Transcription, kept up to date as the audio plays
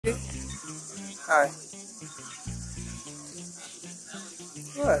Hi.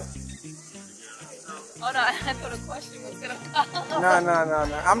 What? Oh no, I thought a question was gonna come. No.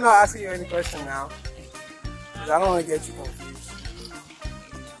 I'm not asking you any question now. 'Cause I don't want to get you confused.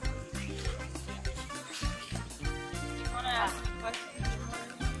 You wanna ask me a question?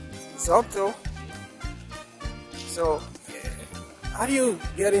 It's up to. So, how do you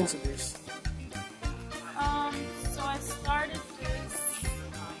get into this? So I started this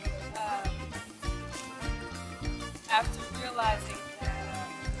after realizing that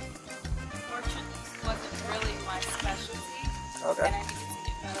portraits wasn't really my specialty, Okay. and I needed to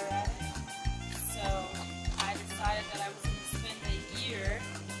get better at it. So I decided that I was going to spend a year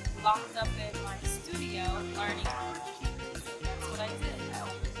locked up in my studio learning portraits. So that's what I did. I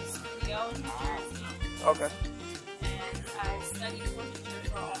opened a studio in New Jersey. Okay. And I studied portraiture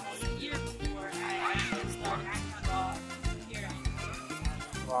for almost a year before I actually started to draw here.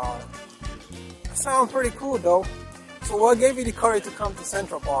 Wow. That sounds pretty cool though. So what gave you the courage to come to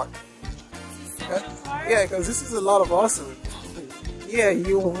Central Park? Central Park? Yeah, because this is a lot of hustle. Yeah,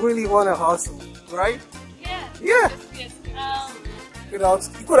 you really want to hustle, right? Yeah. Yeah. Yes.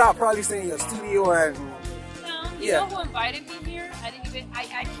 You could have probably stayed in your studio and... You know who invited me here?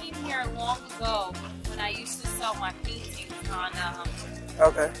 I came here long ago when I used to sell my paintings on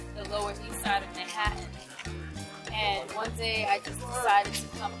Okay. the Lower East Side of Manhattan. And one day I just decided to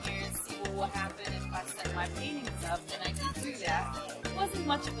come here and see what would happen if I set my paintings up, and I did do that. It wasn't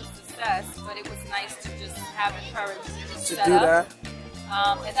much of a success, but it was nice to just have the courage to just set up.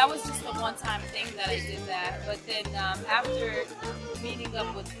 And that was just a one-time thing that I did that. But then after meeting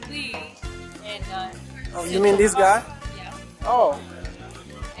up with Lee and Oh, you mean this guy? Yeah. Oh.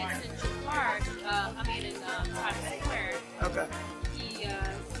 In Central Park, in Times Square. Okay. He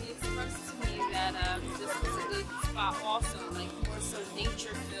expressed to me that this was a good spot also, like more so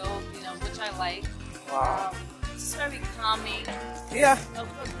nature filled, which I like. Wow. Just very calming. Yeah. A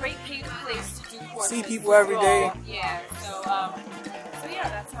great place to do portraits. See people every day. Yeah. So yeah,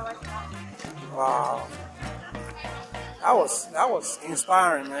 that's how I found it. Wow. That was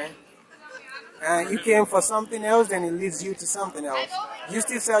inspiring, man. And you came for something else, then it leads you to something else. You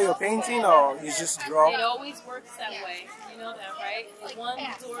still sell your painting, or you just draw? It always works that way. You know that, right? One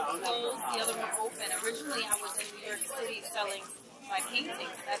door closed, the other one open. Originally, I was in New York City selling my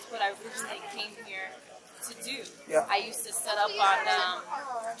paintings. That's what I originally came here to do. Yeah. I used to set up on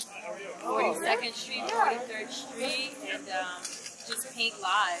 42nd Street, 43rd Street, and just paint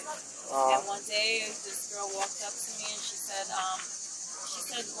live. And one day, this girl walked up to me and she said,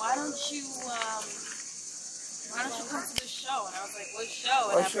 why don't you come to the show? And I was like, what show?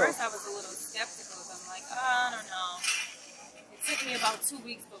 And at first I was a little skeptical. I'm like, I don't know. It took me about 2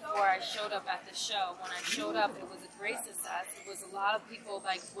 weeks before I showed up at the show. When I showed up, it was a great success. It was a lot of people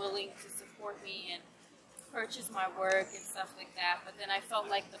willing to support me and purchase my work and stuff like that. But then I felt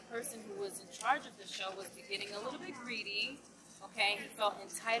like the person who was in charge of the show was getting a little bit greedy. Okay, he felt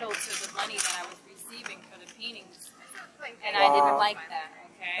entitled to the money that I was receiving for the paintings. And I didn't like that,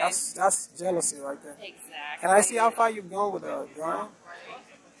 okay? That's jealousy right there. Exactly. Can I see how far you've gone with the drawing?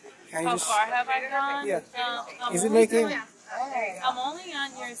 How far have I gone? Yeah. Is it making... I'm only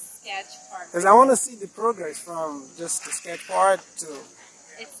on your sketch part. Because I want to see the progress from just the sketch part to...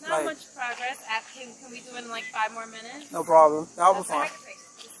 It's not much progress. Can we do it in like 5 more minutes? No problem. That'll be fine.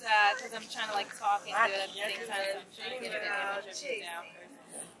 Because I'm trying to talk and do it at the same time. So I'm trying to get a good image of you down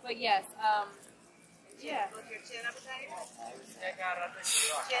first. But yes, yeah. With your chin up tight?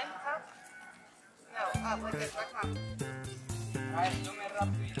 Chin up? No, with it back up.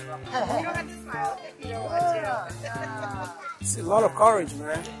 You don't have to smile if you don't want to. It's a lot of courage,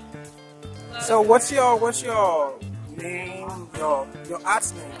 man. So what's your name, your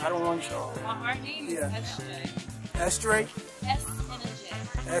art's name? I don't want your... My art name is SJ. SJ? S and a J.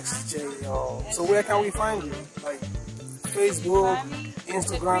 XJ, yo. So where can we find you? Like Facebook,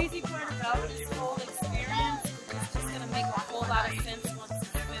 Instagram? The crazy part about this whole experience is it's just going to make a whole lot of sense once it's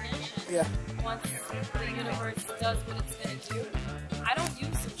finished. And once the universe does what it's going to do. I don't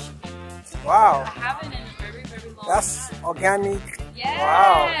use social media. Wow. I haven't in a very, very long That's time. organic. Yes,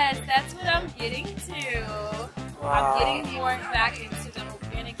 wow. That's what I'm getting to. Wow. I'm getting more back into the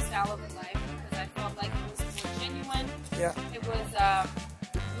organic style of life because I felt like it was more genuine. Yeah. It was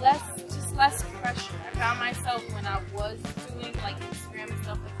less pressure. I found myself when I was doing Instagram and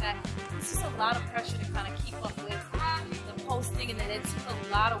stuff like that, it's just a lot of pressure to kind of keep up with the posting, and then it took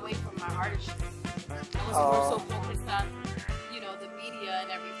a lot away from my artistry. I was more so focused on, the media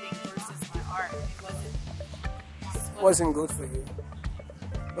and everything versus my art. It wasn't good for you.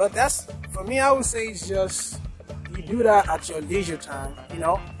 But that's, for me, I would say it's just, you do that at your leisure time,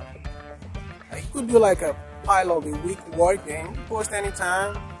 Like, you could do like a pile of a week work, then you post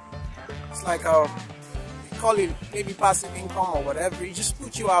anytime. It's like a, you call it maybe passive income or whatever. It just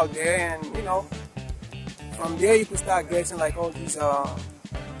put you out there, and you know, from there you can start getting like all these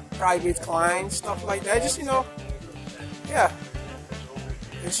private clients, stuff like that. Just, you know, yeah.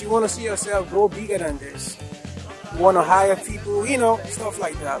 If you want to see yourself go bigger than this, you want to hire people, you know, stuff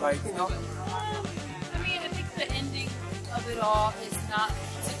like that. Like, you know. I mean, I think the ending of it all is not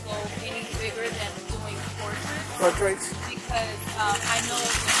to go any bigger than doing portraits. Because I know the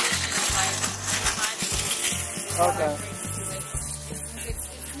mission is like okay. It's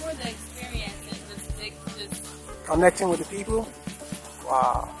more the experience and just connecting with the people.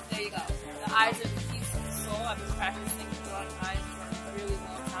 Wow. There you go. The eyes are the keys to the soul. I've been practicing drawing eyes for a really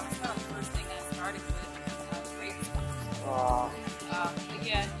long time. It's not the first thing I started with. Wow. But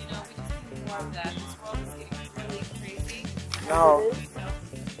yeah, you know, we just need more of that. This world is getting really crazy. No.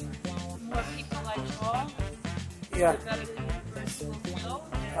 The more people I draw, yeah. the better the universe will flow.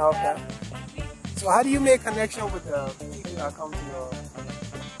 Okay. So how do you make connection with the people that come to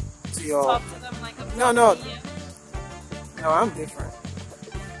your talk to them like a No, I'm different.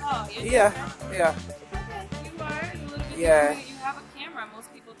 Oh, you're yeah, different? yeah. Okay, you are a little bit yeah. different. You have a camera. Most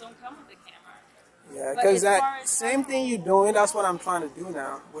people don't come with a camera. Yeah, because that same thing you're doing, that's what I'm trying to do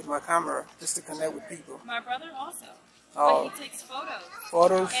now with my camera, just to connect with people. My brother also. Oh. But he takes photos.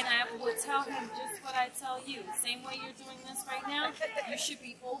 Photos? And I will tell him just what I tell you. Same way you're doing this right now, you should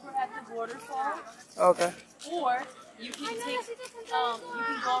be over at the waterfall. Okay. Or you can take, you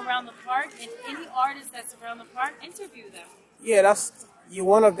can go around the park, and any artist that's around the park, interview them. Yeah, you're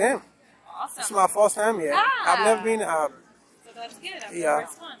one of them. Awesome. It's my first time here. Ah. I've never been. So that's good. I'm yeah. the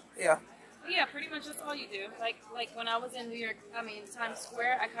first one. Yeah. But yeah, pretty much that's all you do. Like when I was in New York, Times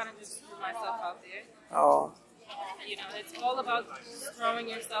Square, I kind of just threw myself out there. Oh. You know, it's all about throwing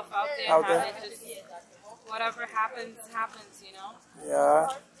yourself out there. Just, whatever happens, you know. Yeah.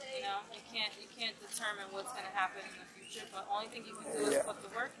 You know, you can't determine what's going to happen in the future, but the only thing you can do is put the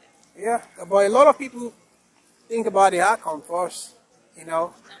work in. Yeah, but a lot of people think about the outcome first, you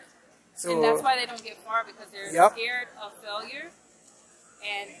know. So, and that's why they don't get far, because they're scared of failure,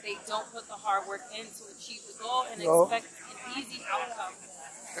 and they don't put the hard work in to achieve the goal and expect an easy outcome.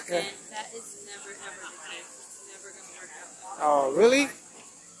 Okay. And that is never, ever the case. It's never going to work out. Oh, really?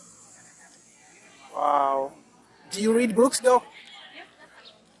 Wow. Do you read books though? Yeah.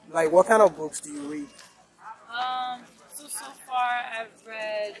 Like, what kind of books do you read? So far I've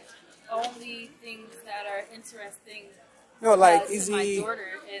read only things that are interesting. No, like, is it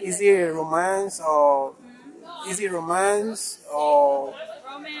romance or romance or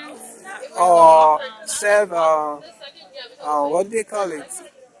what do they call it?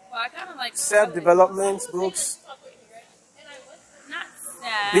 Well, I kind of like self-development books. Not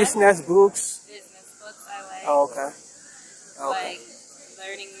sad. Business books. Business books I like. Oh, okay. Like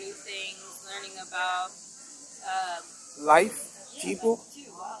learning new things, learning about life, people.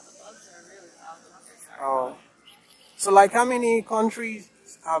 Wow, the bugs are really loud. Oh. So, like, how many countries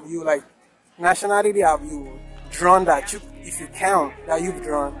have you, like, nationality have you drawn that you, if you count, that you've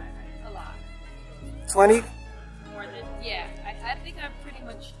drawn? A lot. 20? More than, yeah. I think I've pretty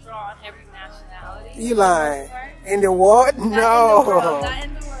much drawn every nationality. You lying? In the world? No. Not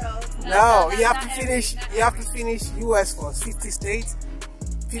in the world. No, you have to finish. You have to finish U.S. for 50 states.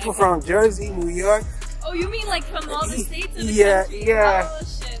 People from Jersey, New York. Oh, you mean like from all the states? In the country? Yeah. Oh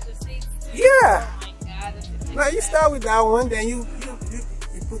shit, the states too. Yeah. Oh my god. Now you start with that one, then you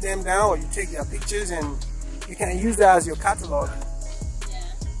put them down, or you take their pictures, and you can use that as your catalog.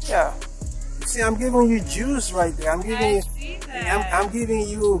 Yeah. You see, I'm giving you juice right there. I'm giving you. See that. I'm giving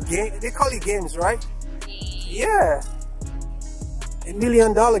you game. They call it games, right? Yeah. $1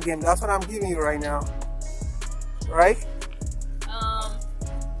 million game. That's what I'm giving you right now. Right?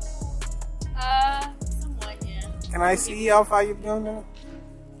 Somewhat, yeah. Can I see how far you've gone now?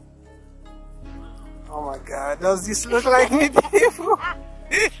 Oh my God, does this look like me, people?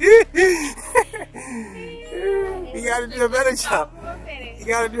 You gotta do a better job. You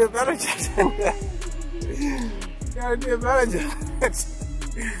gotta do a better job than that. You gotta do a better job.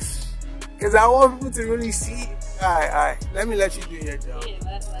 Because I want people to really see. Alright. Let me let you do your job. Yeah,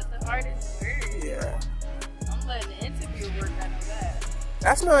 let the artist work. Yeah. I'm letting the interview work, I know that.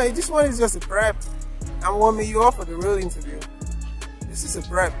 That's not, this one is just a prep. I'm warming you up for the real interview. This is a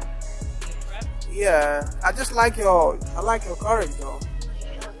prep. Yeah, I just like your courage though.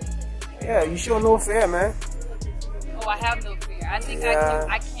 Yeah, you show no fear, man. Oh, I have no fear. I think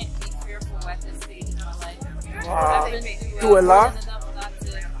I can't be fearful at this stage in my life. Wow. I've been Do a lot. To...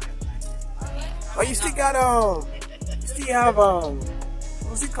 But you still got you still have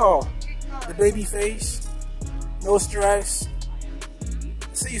what's it called? the baby face, no stress.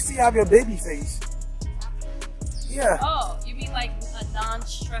 So you still have your baby face. Yeah. Oh, you mean like a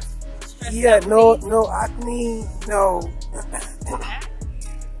non-stress? Yeah, no acne, no.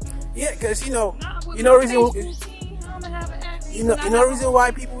 Yeah, because you know reason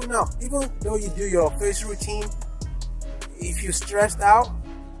why people know, even though you do your face routine, if you're stressed out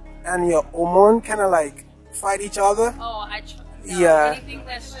and your hormone kind of like fight each other. Oh, yeah. Anything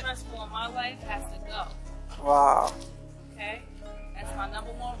that's stressful in my life has to go. Wow. Okay, that's my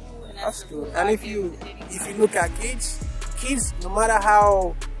number one rule, and that's good. And if you look at kids, no matter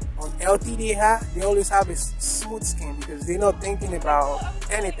how unhealthy they always have a smooth skin because they're not thinking about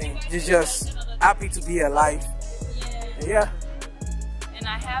anything. They're just happy to be alive. Yeah. And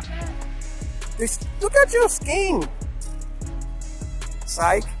I have that. Look at your skin.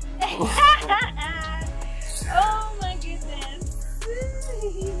 Psych. Oh my goodness.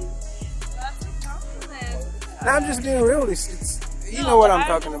 Lots of compliments. Now I'm just being real. You know what I'm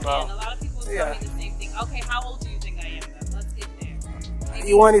talking about. A lot of people tell me the same thing. Okay, how old do you think I am then? Let's get there. Maybe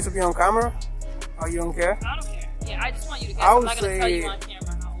you want it to be on camera? Or you don't care? I don't care. Yeah, I just want you to guess. I would I'm not going to tell you on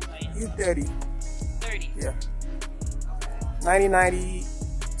camera how old I am. You 30. 30? Yeah.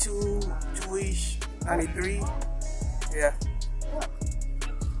 1992, 2-ish, 93. Yeah.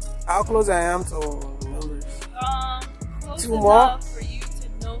 How close I am to numbers? Close 2 more? enough for you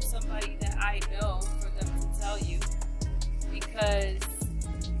to know somebody that I know for them to tell you. Because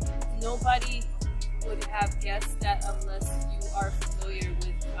nobody would have guessed that unless you are familiar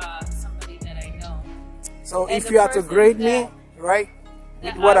with somebody that I know. So and if you had to grade me, right,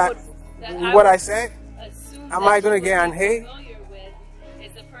 with what I said, am I going to get an A? Familiar with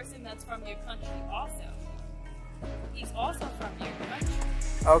is the person that's from your country also. He's also from your country.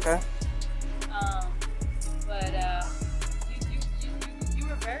 Okay. But you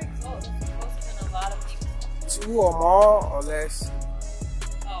were very close. Closer than a lot of people. 2 or more or less?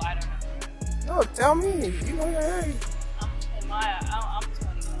 Oh, I don't know. No, tell me. You know your age. I'm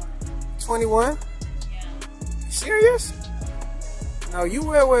 21. 21? Yeah. Serious? No, you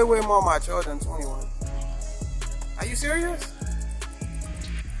way more mature than 21. Are you serious?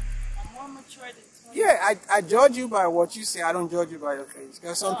 I'm more mature than 21. Yeah, I judge you by what you say. I don't judge you by your face.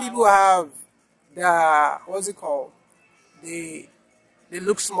 Because some people have what's it called? They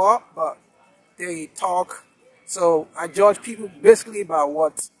look smart, but they talk. So I judge people basically by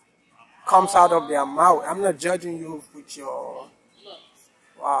what comes out of their mouth. I'm not judging you with your looks.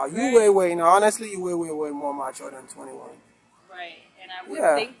 Wow, you way, honestly, you way more mature than 21. Right, and I would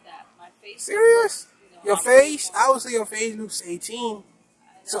think that. My face. Serious? Your face? I would say your face looks 18.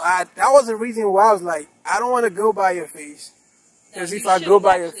 So that was the reason why I was like, I don't want to go by your face. Because if I go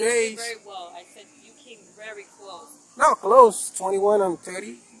by your face... Very well. I said you came very close. Not close. 21 and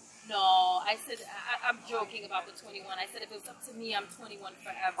 30. No, I said, I'm joking about the 21. I said if it was up to me, I'm 21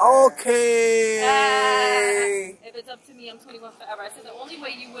 forever. Okay. If it's up to me, I'm 21 forever. I said the only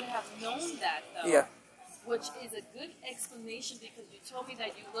way you would have known that, though, yeah, which is a good explanation because you told me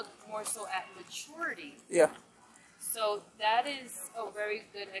that you look more so at maturity. Yeah. So that is a very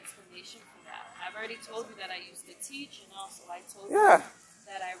good explanation for that. I've already told you that I used to teach, and also I told you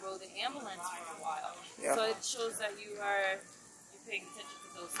that I rode the ambulance for a while. Yeah. So it shows that you're paying attention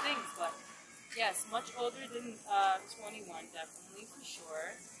to those things. But yes, much older than 21, definitely for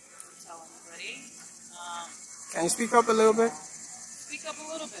sure. Don't tell anybody. Can you speak up a little bit? Speak up a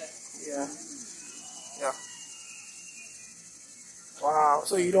little bit. Yeah. Yeah. Wow.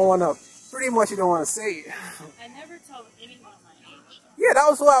 So you don't want to. Pretty much you don't want to say it. I never tell anyone my age. Yeah, that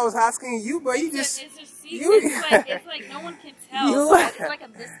was what I was asking you, but you just... It's like no one can tell. So it's like a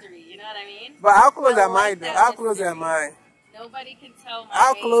mystery, you know what I mean? But how close am I, though? How close am I? Nobody can tell my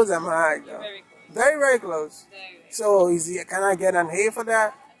How age. close am I, though? You're very close. Very close. Very So can I get an A for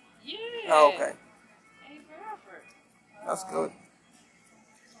that? Yeah. Oh, okay. A for effort. That's good.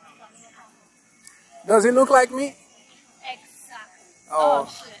 Does it look like me? Exactly. Oh.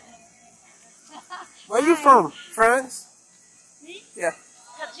 Shit. Where you from? France? Me? Yeah.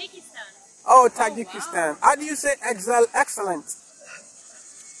 Tajikistan. Oh, Tajikistan. How do you say excellent?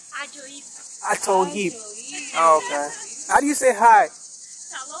 Atohib. Oh, okay. How do you say hi?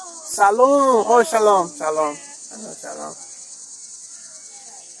 Shalom. Shalom. Oh, shalom. Shalom.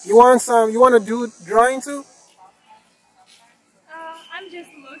 Shalom. You want to do drawing too? I'm just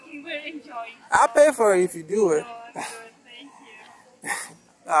looking. We're enjoying. I'll pay for it if you do it. Oh, good. Thank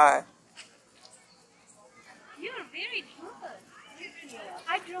you. Alright. You're very good.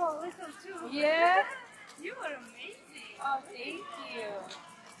 I draw a little too. Yeah? You are amazing. Oh, thank you.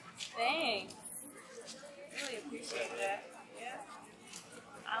 Thanks. Really appreciate that. Yeah.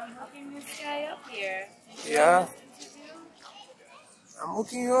 I'm looking bring this guy up here. Yeah. I'm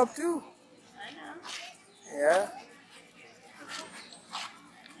hooking you up too. I know. Yeah.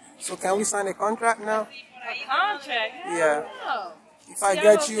 So can we sign a contract now? A contract? Yeah. No. If I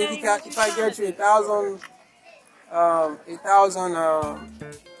get you, if I get you 1,000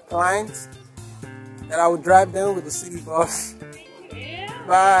 clients, that I would drive them with the city bus. Yeah.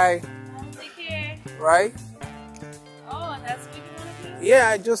 Bye. Take care. Right? Oh, and that's what you want to do? Yeah,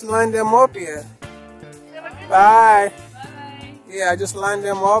 I just lined them up here. Bye. Bye. Yeah, I just lined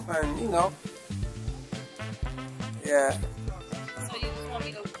them up and, you know. Yeah. So you just want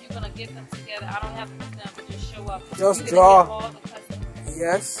me to, you're going to get them together. I don't have to put them, but just show up. Just You're draw. gonna get all the customers.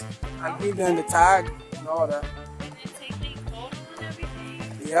 Yes. I give them the tag and all that. And then take these photos and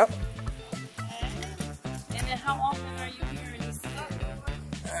everything. Yep. And then how often are you here in the city?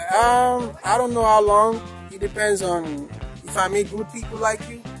 I don't know how long. It depends on if I meet good people like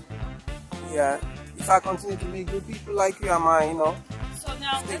you. Yeah. If I continue to meet good people like you, I might, you know. So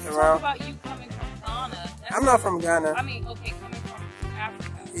now stick let's around. talk about you coming from Ghana. I'm not from Ghana. I mean, okay, coming from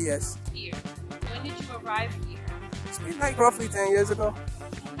Africa. Yes. Here. When did you arrive here? It's been like roughly 10 years ago.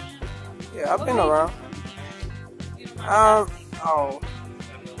 Yeah, I've What been made you around. come here? You don't mind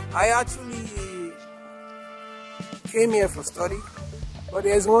asking? I actually came here for study, but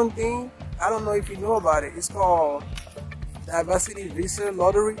there's one thing, I don't know if you know about it. It's called Diversity Visa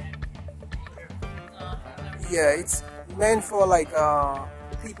Lottery. Yeah, it's meant for like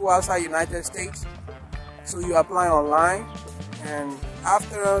people outside United States. So you apply online, and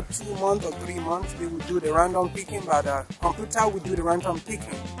after 2 months or 3 months, they will do the random picking, but the computer will do the random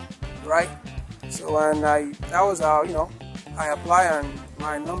picking, right? So that was how, you know, I applied, and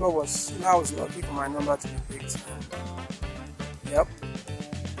my number was, you know, I was lucky for my number to be picked. Yep.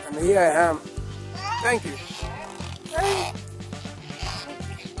 And here I am. Thank you. Hey.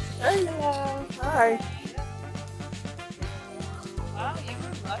 Hey. Hello. Hi. Wow, you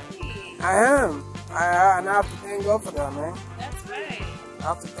were lucky. I am. And I have to thank God for that, man. That's right. I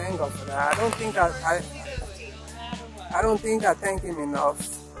have to thank God for that. I don't think I thank Him enough.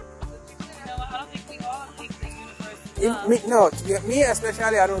 No, I don't think we all thank the universe enough. Me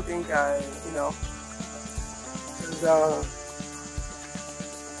especially, I don't think you know. 'Cause,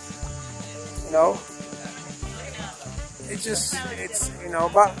 you know, it's you know,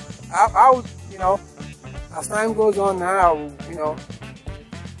 but I would, you know, as time goes on now, you know,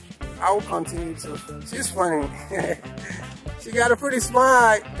 I will continue to. She's funny. She got a pretty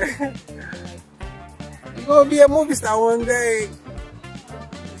smile. You're gonna be a movie star one day.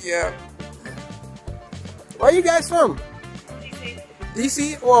 Yeah. Where you guys from?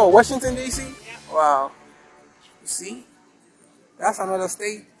 DC? Oh, Washington DC? Wow. You see? That's another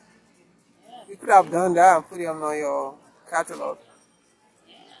state. You could have done that and put it on your catalog.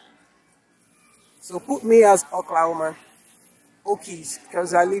 So put me as Oklahoma. Okies,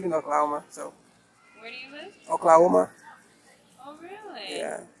 because I live in Oklahoma. So Where do you live? Oklahoma. Oh, really?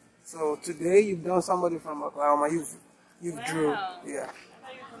 Yeah. So today you've done somebody from Oklahoma. You've drew. Yeah. I thought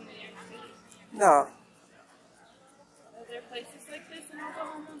you were from New York City. No. Are there places like this in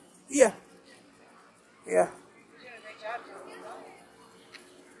Oklahoma? Yeah. Yeah. You're doing a great job, Joey.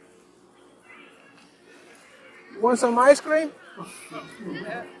 You want some ice cream?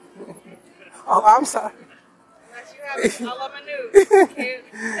 Oh, I'm sorry. Unless you have a menu. You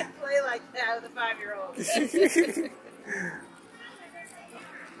can't play like that with a 5-year-old.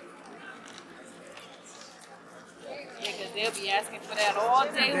 Yeah, because they'll be asking for that all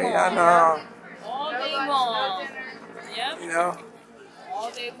day long. Yeah, I know. All No day lunch, long. no dinner. Yep. You know,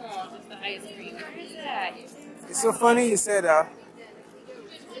 All day long. Just the ice cream. Where is that? it's so funny you said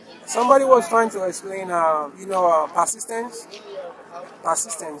somebody was trying to explain, you know, persistence.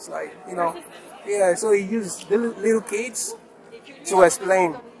 Persistence, like, you know. Yeah, so he used little kids to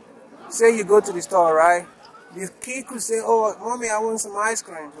explain. Say you go to the store, right? The kid could say, oh, mommy, I want some ice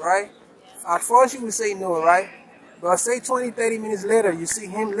cream, right? At first you would say no, right? But say 20, 30 minutes later, you see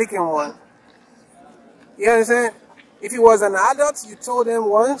him licking one. You understand? If he was an adult, you told them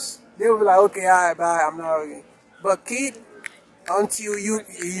once, they would be like, okay, all right, bye, I'm not okay. But kid, until you,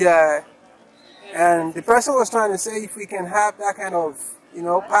 yeah. And the person was trying to say if we can have that kind of, you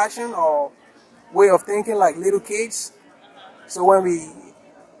know, passion or way of thinking like little kids. So when we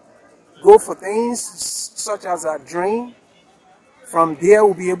go for things such as our dream, from there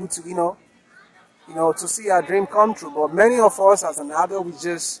we'll be able to, you know, to see our dream come true. But many of us as an adult, we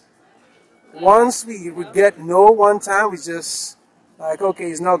just, once we get no one time, we just like, okay,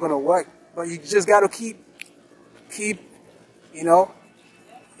 it's not going to work. But you just got to keep, you know,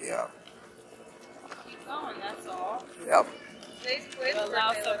 yeah. Keep going, that's all. Yep. Today's If quiz you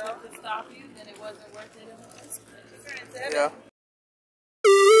allow birthday, something little. to stop you, then it wasn't worth it in the first place. Turn 7. Yeah.